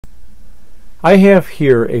I have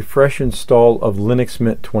here a fresh install of Linux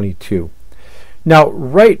Mint 22. Now,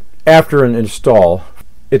 right after an install,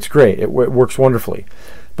 it's great. It works wonderfully.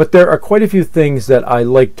 But there are quite a few things that I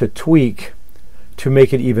like to tweak to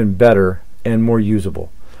make it even better and more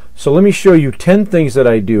usable. So let me show you 10 things that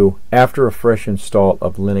I do after a fresh install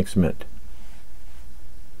of Linux Mint.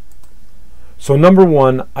 So number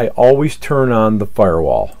one, I always turn on the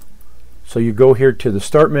firewall. So you go here to the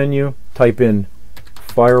Start menu, type in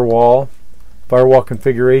Firewall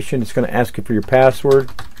configuration. It's going to ask you for your password.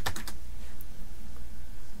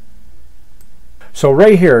 So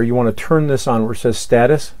right here, you want to turn this on where it says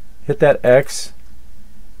Status. Hit that X,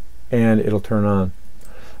 and it'll turn on.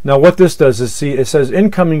 Now what this does is, see, it says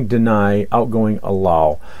incoming deny, outgoing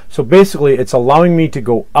allow. So basically it's allowing me to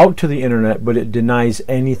go out to the internet, but it denies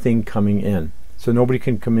anything coming in. So nobody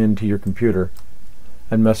can come into your computer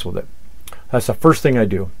and mess with it. That's the first thing I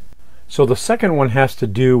do. So the second one has to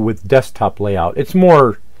do with desktop layout. It's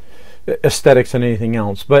more aesthetics than anything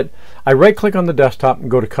else, but I right click on the desktop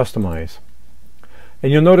and go to Customize.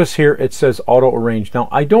 And you'll notice here it says Auto Arrange. Now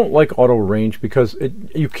I don't like Auto Arrange because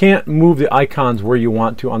you can't move the icons where you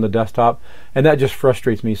want to on the desktop, and that just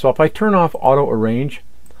frustrates me. So if I turn off Auto Arrange,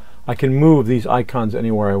 I can move these icons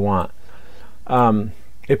anywhere I want.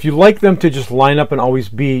 If you like them to just line up and always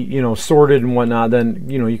be, you know, sorted and whatnot, then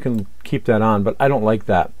you can keep that on, but I don't like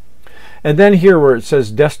that. And then here where it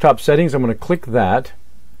says Desktop Settings, I'm going to click that.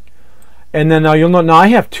 And then now you'll know, now I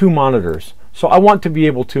have two monitors. So I want to be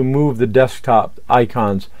able to move the desktop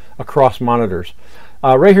icons across monitors.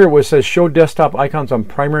 Right here where it says Show Desktop Icons on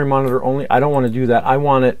Primary Monitor Only, I don't want to do that. I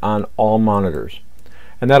want it on all monitors.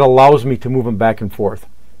 And that allows me to move them back and forth.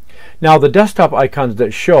 Now the desktop icons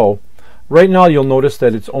that show, right now you'll notice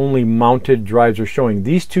that it's only mounted drives are showing.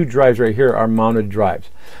 These two drives right here are mounted drives.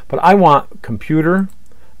 But I want Computer,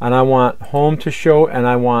 and I want Home to show, and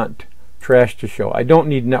I want Trash to show. I don't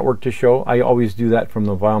need Network to show. I always do that from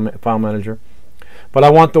the file manager. But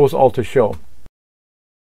I want those all to show.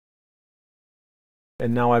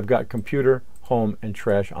 And now I've got Computer, Home, and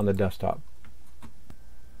Trash on the desktop.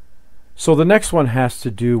 So the next one has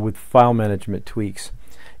to do with file management tweaks.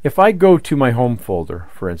 If I go to my Home folder,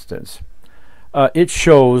 for instance, it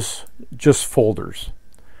shows just folders.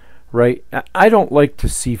 Right? I don't like to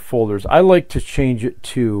see folders. I like to change it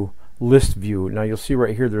to list view. Now you'll see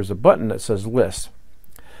right here there's a button that says list.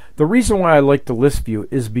 The reason why I like the list view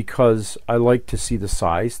is because I like to see the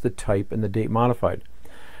size, the type, and the date modified.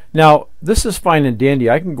 Now this is fine and dandy.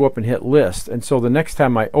 I can go up and hit list, and so the next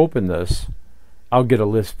time I open this, I'll get a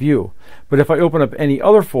list view. But if I open up any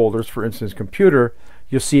other folders, for instance Computer,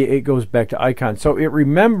 you'll see it goes back to icon. So it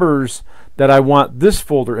remembers that I want this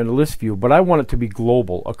folder in a list view, but I want it to be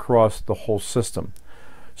global across the whole system.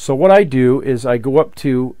 So what I do is I go up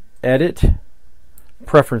to Edit,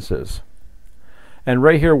 Preferences, and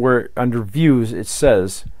right here where under Views it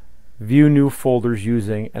says View New Folders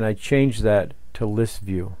Using, and I change that to List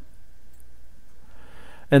View.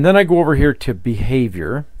 And then I go over here to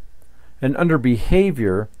Behavior, and under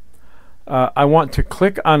Behavior I want to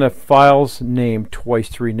click on a file's name twice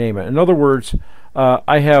to rename it. In other words,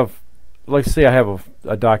 I have, let's say I have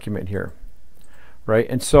a document here, right?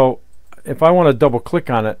 And so if I want to double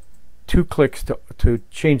click on it, 2 clicks to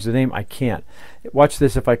change the name, I can't. Watch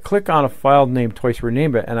this. If I click on a file name twice,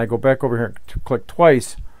 rename it, and I go back over here to click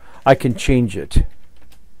twice, I can change it.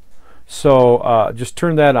 So just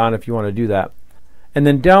turn that on if you want to do that. And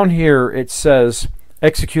then down here it says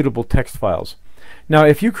executable text files. Now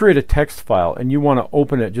if you create a text file and you want to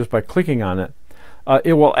open it just by clicking on it,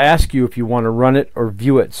 it will ask you if you want to run it or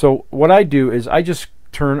view it. So what I do is I just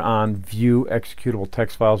turn on View Executable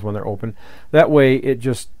Text Files when they're open. That way it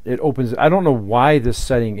opens. I don't know why this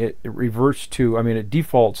setting, it reverts to, I mean it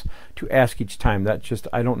defaults to ask each time. That just,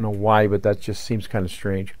 I don't know why, but that just seems kind of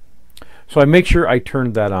strange. So I make sure I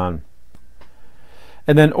turned that on.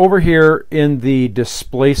 And then over here in the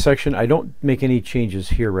display section, I don't make any changes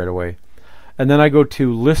here right away. And then I go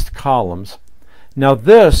to List Columns. Now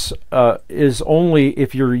this is only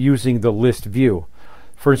if you're using the list view.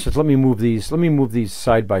 For instance, let me move these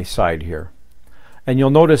side by side here. And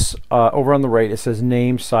you'll notice over on the right it says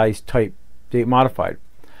name, size, type, date modified.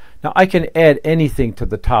 Now I can add anything to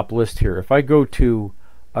the top list here. If I go to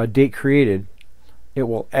date created, it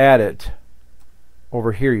will add it.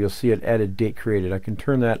 Over here you'll see it added date created. I can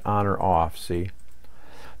turn that on or off, see?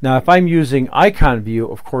 Now if I'm using icon view,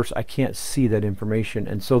 of course I can't see that information,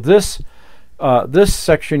 and so this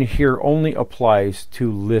section here only applies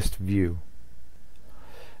to list view.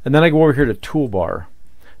 And then I go over here to toolbar.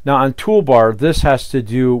 Now on toolbar, this has to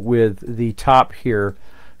do with the top here.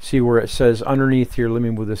 See where it says underneath here, let me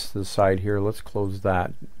move this to the side here, let's close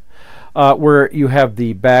that. where you have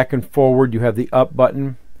the back and forward, you have the up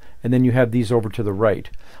button, and then you have these over to the right.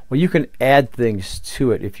 Well, you can add things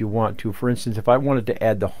to it if you want to. For instance, if I wanted to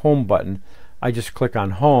add the home button, I just click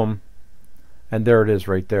on home, and there it is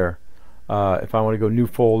right there. If I want to go new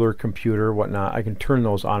folder, computer, whatnot, I can turn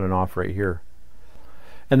those on and off right here.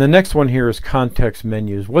 And the next one here is context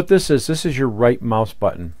menus. What this is your right mouse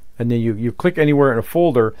button. And then you click anywhere in a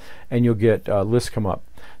folder and you'll get lists come up.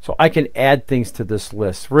 So I can add things to this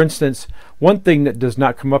list. For instance, one thing that does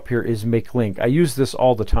not come up here is make link. I use this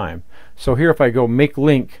all the time. So here if I go make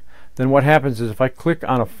link, then what happens is if I click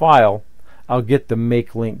on a file, I'll get the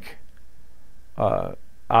make link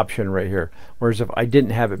option right here. Whereas if I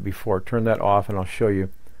didn't have it before, turn that off and I'll show you.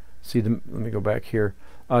 Let me go back here.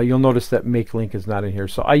 You'll notice that make link is not in here.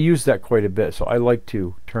 So I use that quite a bit. So I like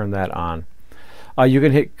to turn that on. You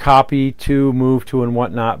can hit copy to, move to, and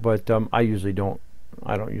whatnot, but I usually don't.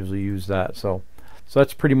 I don't usually use that. So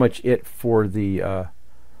that's pretty much it for the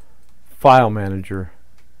file manager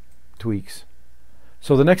tweaks.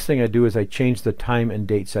 So the next thing I do is I change the time and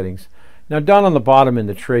date settings. Now down on the bottom in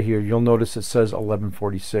the tray here, you'll notice it says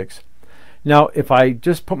 11:46. Now if I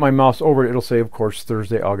just put my mouse over it, it'll say, of course,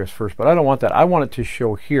 Thursday, August 1st, but I don't want that. I want it to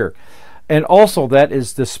show here. And also that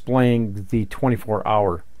is displaying the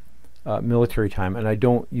 24-hour military time, and I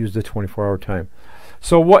don't use the 24-hour time.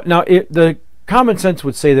 So what now? The common sense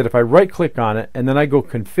would say that if I right-click on it and then I go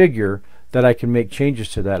configure, that I can make changes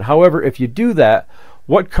to that. However, if you do that,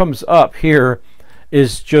 what comes up here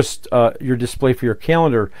is just your display for your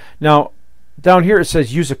calendar. Now down here it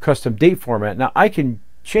says use a custom date format. Now I can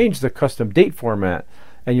change the custom date format,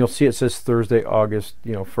 and you'll see it says Thursday, August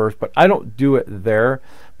 1st, but I don't do it there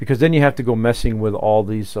because then you have to go messing with all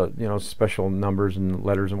these special numbers and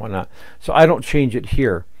letters and whatnot. So I don't change it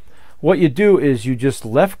here. What you do is you just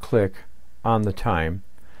left click on the time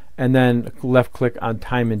and then left click on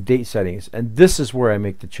time and date settings, and this is where I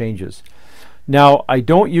make the changes. Now I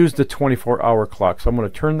don't use the 24-hour clock, so I'm going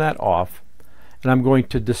to turn that off, and I'm going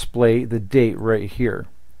to display the date right here.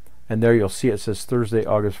 And there you'll see it says Thursday,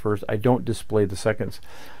 August 1st. I don't display the seconds.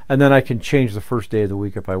 And then I can change the first day of the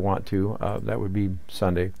week if I want to. That would be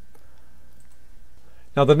Sunday.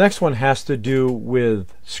 Now the next one has to do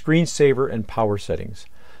with screensaver and power settings.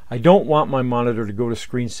 I don't want my monitor to go to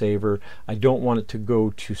screensaver. I don't want it to go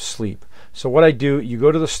to sleep. So what I do, you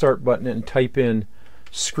go to the start button and type in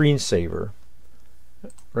screensaver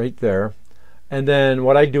right there. And then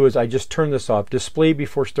what I do is I just turn this off. Display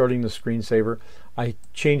before starting the screensaver. I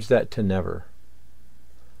change that to never.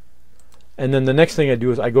 And then the next thing I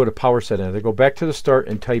do is I go to power settings. I go back to the start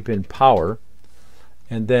and type in power.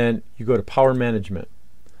 And then you go to power management.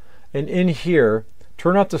 And in here,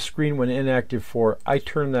 turn off the screen when inactive for. I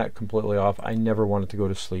turn that completely off. I never want it to go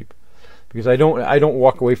to sleep, because I don't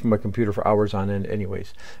walk away from my computer for hours on end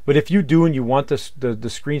anyways. But if you do and you want the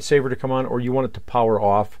screensaver to come on, or you want it to power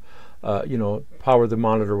off, power the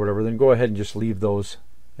monitor or whatever, then go ahead and just leave those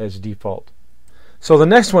as default. So the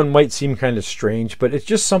next one might seem kind of strange, but it's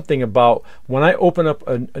just something about when I open up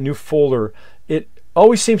a new folder, it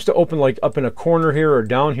always seems to open like up in a corner here or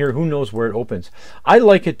down here. Who knows where it opens? I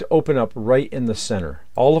like it to open up right in the center.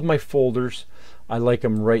 All of my folders, I like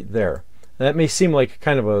them right there. And that may seem like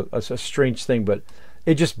kind of a strange thing, but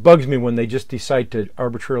it just bugs me when they just decide to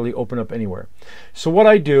arbitrarily open up anywhere. So what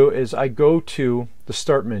I do is I go to the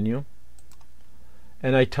start menu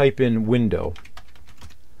and I type in window,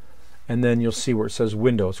 and then you'll see where it says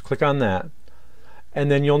Windows. Click on that, and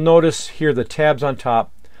then you'll notice here the tabs on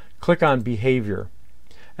top. Click on behavior,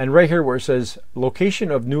 and right here where it says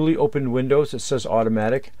location of newly opened windows, it says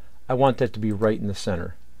automatic. I want that to be right in the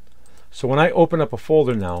center. So when I open up a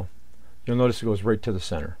folder now, you'll notice it goes right to the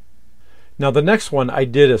center. Now the next one, I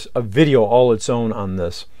did a video all its own on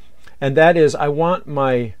this, and that is I want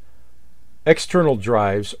my external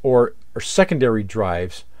drives or secondary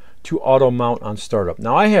drives to auto mount on startup.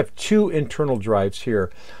 Now I have two internal drives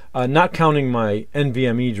here, not counting my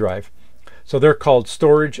NVMe drive. So they're called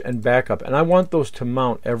storage and backup, and I want those to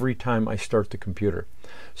mount every time I start the computer.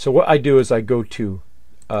 So what I do is I go to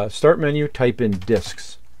start menu, type in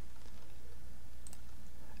disks,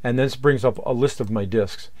 and this brings up a list of my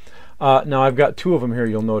disks. Now I've got two of them here,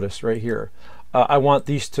 you'll notice right here. I want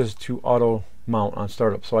these to auto mount on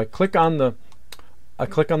startup. So I click on the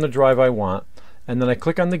drive I want, and then I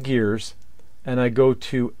click on the gears, and I go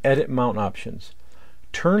to edit mount options.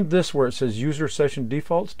 Turn this where it says user session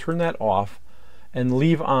defaults, turn that off, and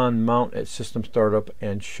leave on mount at system startup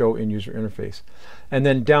and show in user interface. And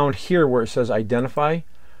then down here where it says identify,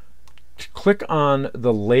 click on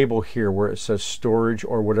the label here where it says storage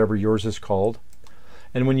or whatever yours is called.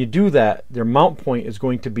 And when you do that, their mount point is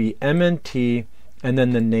going to be MNT and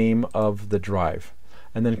then the name of the drive,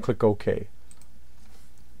 and then click OK.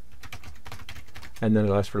 And then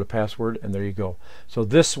it'll ask for the password, and there you go. So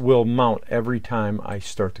this will mount every time I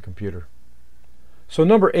start the computer. So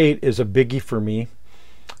number 8 is a biggie for me.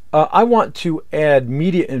 I want to add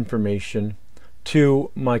media information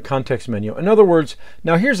to my context menu. In other words,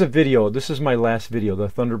 now here's a video. This is my last video, the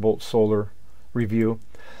Thunderbolt Solar review.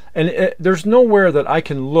 And there's nowhere that I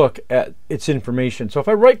can look at its information. So if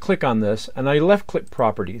I right click on this and I left click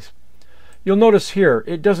properties, you'll notice here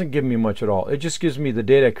it doesn't give me much at all. It just gives me the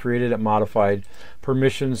data I created, it modified,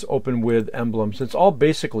 permissions, open with, emblems. It's all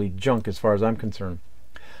basically junk as far as I'm concerned.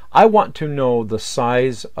 I want to know the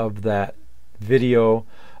size of that video,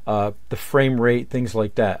 the frame rate, things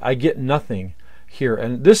like that. I get nothing here,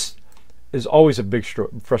 and this is always a big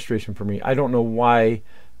frustration for me. I don't know why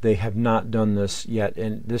they have not done this yet,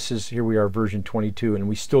 and this is, here we are, version 22, and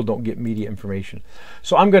we still don't get media information.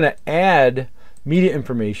 So I'm going to add media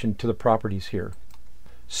information to the properties here.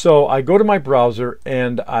 So I go to my browser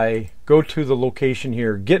and I go to the location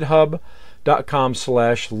here,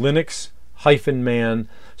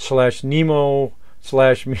 github.com/linux-man/nemo/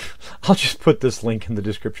 I'll just put this link in the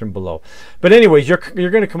description below. But anyways, you're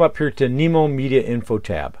going to come up here to Nemo Media Info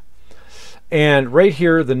tab. And right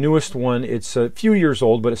here, the newest one, it's a few years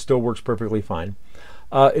old, but it still works perfectly fine.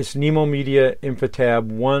 It's Nemo Media Info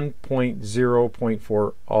tab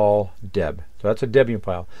 1.0.4 all deb. So that's a Debian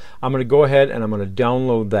file. I'm going to go ahead and I'm going to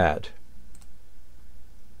download that.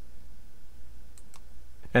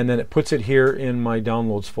 And then it puts it here in my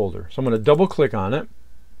downloads folder. So I'm going to double click on it.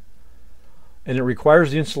 And it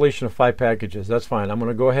requires the installation of 5 packages. That's fine. I'm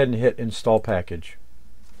going to go ahead and hit install package.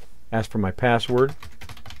 Ask for my password.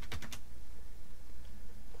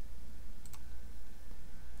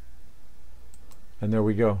 And there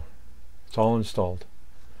we go. It's all installed.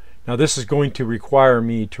 Now this is going to require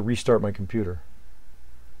me to restart my computer.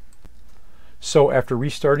 So after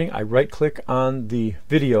restarting, I right click on the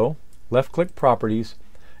video, left click properties,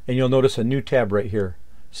 and you'll notice a new tab right here.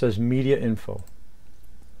 It says media info.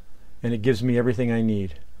 And it gives me everything I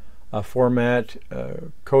need. Format,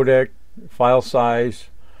 codec, file size,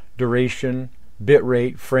 duration, bit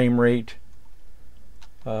rate, frame rate,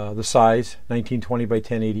 the size, 1920 by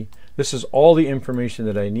 1080. This is all the information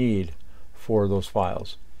that I need for those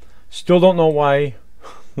files. Still don't know why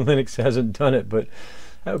Linux hasn't done it, but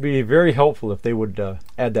that would be very helpful if they would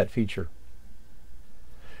add that feature.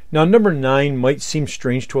 Now number 9 might seem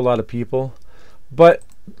strange to a lot of people, but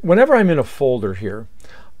whenever I'm in a folder here,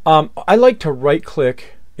 I like to right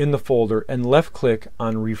click in the folder and left click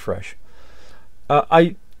on refresh.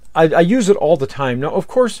 I use it all the time. Now of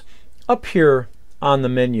course up here on the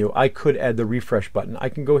menu I could add the refresh button. I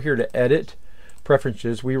can go here to edit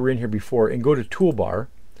preferences, we were in here before, and go to toolbar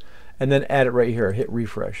and then add it right here, hit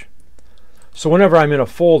refresh. So whenever I'm in a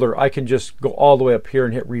folder I can just go all the way up here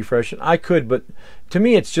and hit refresh, and I could, but to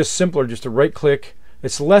me it's just simpler just to right click.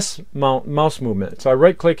 It's less mouse movement. So I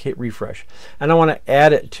right click, hit refresh, and I want to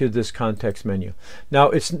add it to this context menu. Now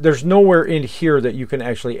there's nowhere in here that you can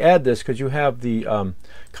actually add this because you have the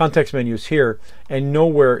context menus here, and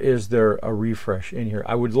nowhere is there a refresh in here.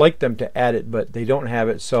 I would like them to add it, but they don't have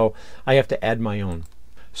it, so I have to add my own.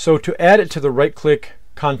 So to add it to the right click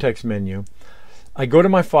context menu, I go to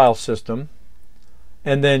my file system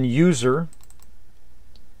and then user,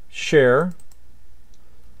 share,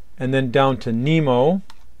 and then down to Nemo,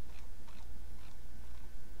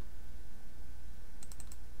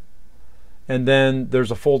 and then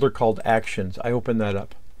there's a folder called Actions. I open that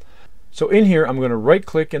up. So in here I'm going to right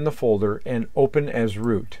click in the folder and open as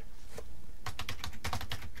root.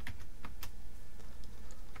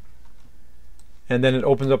 And then it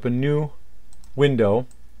opens up a new window,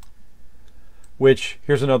 which,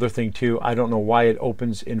 here's another thing too, I don't know why it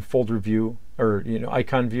opens in folder view or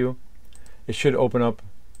icon view. It should open up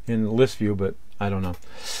in list view, but I don't know.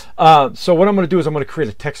 So what I'm going to do is I'm going to create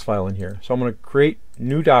a text file in here. So I'm going to create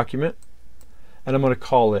new document, and I'm going to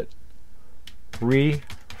call it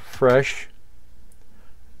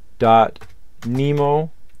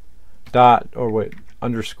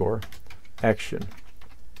refresh.nemo.action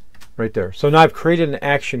right there. So now I've created an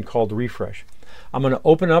action called refresh. I'm going to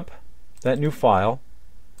open up that new file,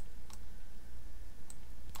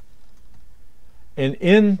 and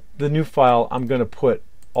in the new file I'm going to put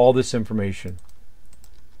all this information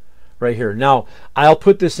right here. Now I'll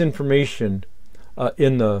put this information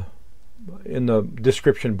in the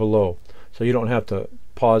description below, so you don't have to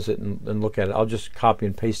pause it and look at it. I'll just copy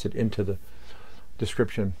and paste it into the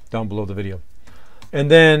description down below the video, and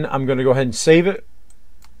then I'm going to go ahead and save it,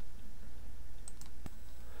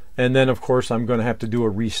 and then of course I'm going to have to do a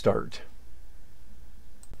restart.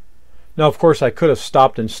 Now, of course, I could have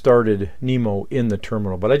stopped and started Nemo in the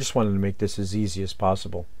terminal, but I just wanted to make this as easy as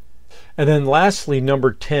possible. And then lastly,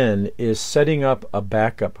 number 10 is setting up a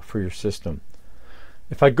backup for your system.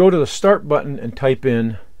 If I go to the Start button and type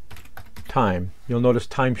in time, you'll notice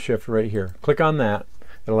time shift right here. Click on that.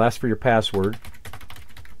 It'll ask for your password.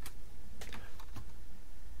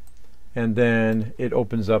 And then it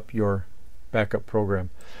opens up your backup program.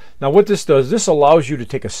 Now what this does, this allows you to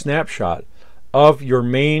take a snapshot of your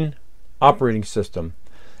main operating system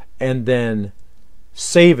and then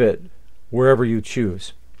save it wherever you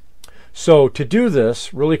choose. So to do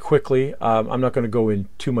this really quickly, I'm not going to go in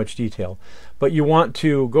too much detail, but you want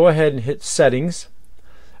to go ahead and hit Settings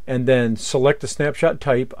and then select the snapshot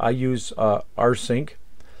type. I use rsync,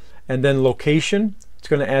 and then location. It's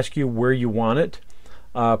going to ask you where you want it,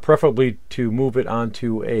 preferably to move it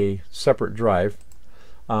onto a separate drive.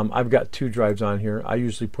 I've got 2 drives on here. I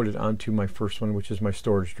usually put it onto my first one, which is my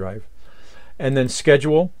storage drive. And then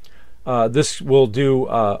schedule. This will do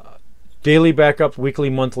daily backup, weekly,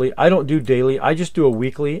 monthly. I don't do daily. I just do a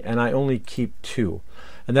weekly, and I only keep 2.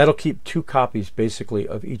 And that'll keep 2 copies basically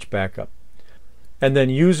of each backup. And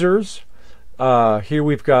then users. Here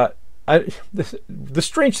we've got, the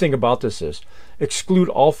strange thing about this is exclude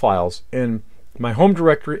all files in my home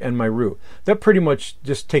directory and my root. That pretty much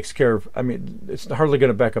just takes care of, I mean, it's hardly going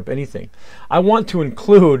to back up anything. I want to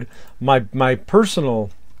include my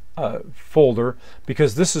personal folder,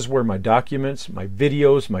 because this is where my documents, my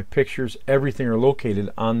videos, my pictures, everything are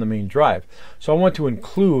located on the main drive. So I want to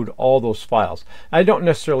include all those files. I don't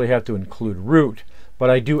necessarily have to include root,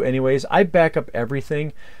 but I do anyways. I back up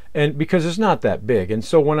everything, and because it's not that big, and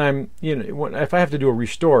so when I'm, if I have to do a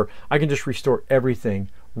restore, I can just restore everything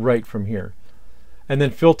right from here. And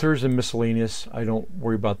then filters and miscellaneous, I don't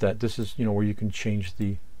worry about that. This is where you can change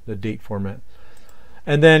the date format.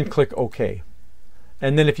 And then click OK.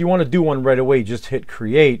 And then if you want to do one right away, just hit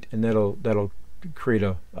create, and that'll create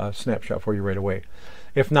a snapshot for you right away.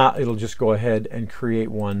 If not, it'll just go ahead and create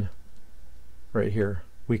one right here,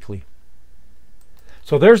 weekly.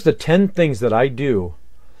 So there's the 10 things that I do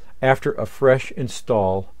after a fresh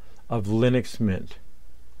install of Linux Mint.